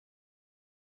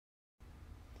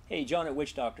Hey, John at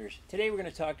Witchdoctors. Today we're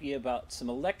going to talk to you about some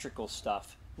electrical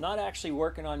stuff. Not actually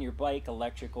working on your bike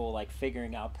electrical, like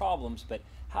figuring out problems, but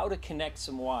how to connect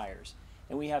some wires.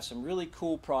 And we have some really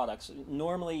cool products.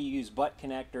 Normally you use butt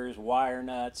connectors, wire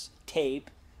nuts, tape,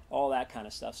 all that kind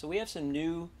of stuff. So we have some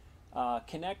new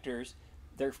connectors.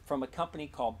 They're from a company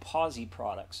called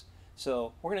Posi-Products.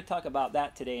 So we're going to talk about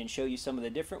that today and show you some of the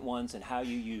different ones and how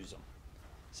you use them.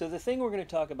 So the thing we're going to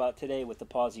talk about today with the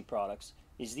Posi-Products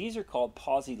is these are called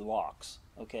Posi-Locks.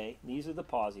 Okay, these are the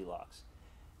Posi-Locks.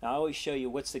 Now I always show you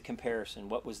what's the comparison,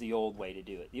 what was the old way to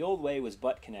do it. The old way was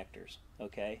butt connectors,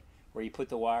 okay, where you put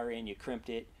the wire in, you crimped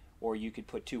it, or you could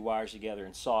put two wires together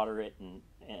and solder it, and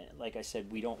like I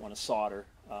said, we don't want to solder.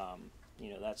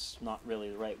 That's not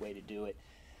really the right way to do it.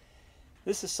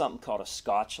 This is something called a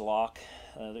Scotch lock.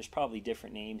 There's probably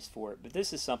different names for it, but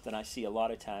this is something I see a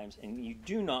lot of times, and you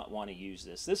do not want to use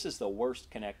this. This is the worst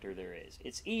connector there is.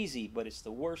 It's easy, but it's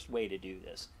the worst way to do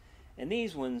this. And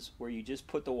these ones where you just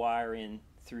put the wire in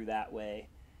through that way,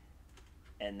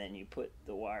 and then you put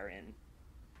the wire in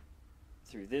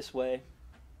through this way,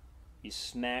 you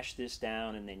smash this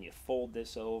down, and then you fold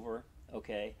this over,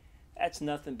 okay? That's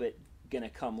nothing but going to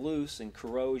come loose and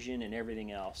corrosion and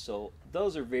everything else. So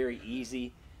those are very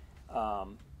easy,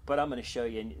 but I'm going to show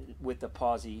you with the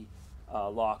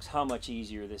Posi-Locks how much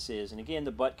easier this is. And again,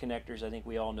 the butt connectors, I think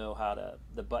we all know how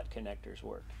the butt connectors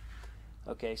work.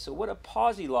 Okay, so what a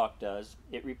Posi-Lock does,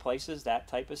 it replaces that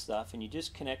type of stuff, and you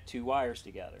just connect two wires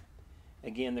together.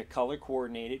 Again, they're color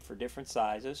coordinated for different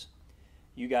sizes.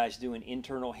 You guys doing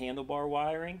internal handlebar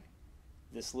wiring,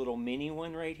 this little mini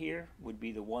one right here would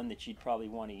be the one that you'd probably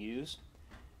want to use.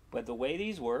 But the way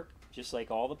these work, just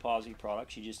like all the Posi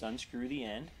products, you just unscrew the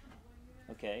end.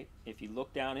 Okay, if you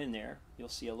look down in there, you'll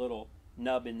see a little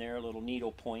nub in there, a little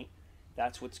needle point.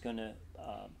 That's what's going to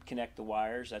connect the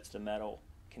wires. That's the metal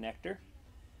connector.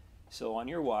 So on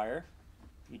your wire,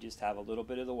 you just have a little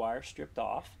bit of the wire stripped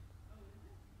off,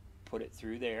 put it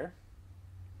through there,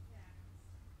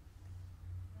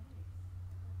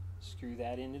 screw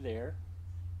that into there.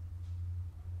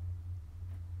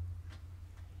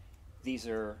 These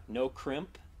are no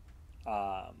crimp,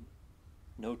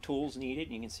 no tools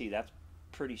needed. You can see that's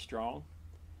pretty strong.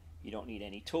 You don't need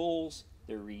any tools.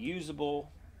 They're reusable.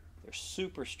 They're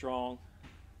super strong.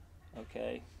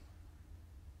 Okay.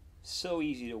 So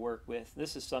easy to work with.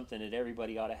 This is something that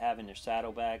everybody ought to have in their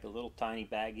saddlebag, a little tiny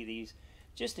bag of these,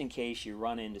 just in case you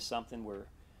run into something where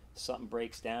something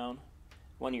breaks down.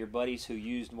 One of your buddies who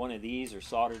used one of these or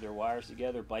soldered their wires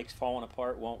together, bike's falling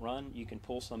apart, won't run, you can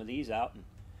pull some of these out and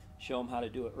show them how to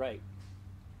do it right.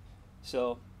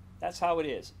 So that's how it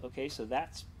is. Okay, so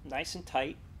that's nice and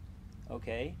tight.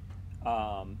 Okay,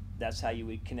 that's how you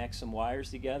would connect some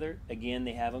wires together. Again,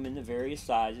 they have them in the various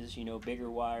sizes, you know, bigger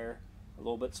wire, a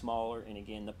little bit smaller, and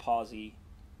again the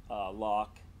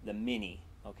Posi-Lock, the mini.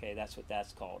 Okay, that's what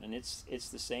that's called, and it's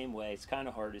the same way. It's kind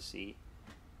of hard to see,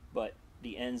 but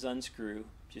the ends unscrew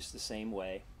just the same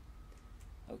way.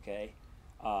 Okay,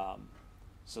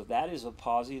 so that is a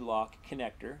Posi-Lock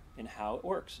connector and how it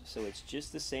works. So it's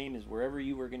just the same as wherever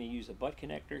you were going to use a butt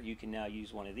connector, you can now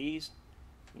use one of these.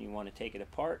 When you want to take it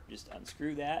apart, just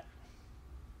unscrew that,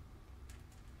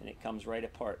 and it comes right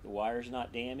apart. The wire's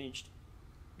not damaged,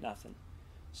 nothing.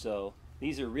 So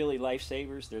these are really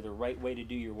lifesavers. They're the right way to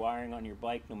do your wiring on your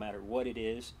bike, no matter what it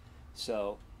is.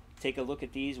 So take a look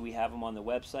at these. We have them on the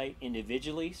website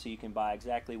individually, so you can buy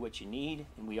exactly what you need,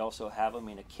 and we also have them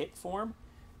in a kit form,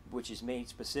 which is made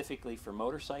specifically for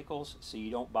motorcycles, so you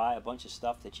don't buy a bunch of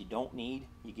stuff that you don't need.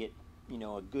 You get,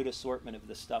 a good assortment of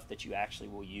the stuff that you actually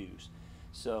will use.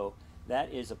 So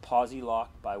that is a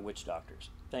Posi-Lock by Witchdoctors.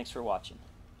 Thanks for watching.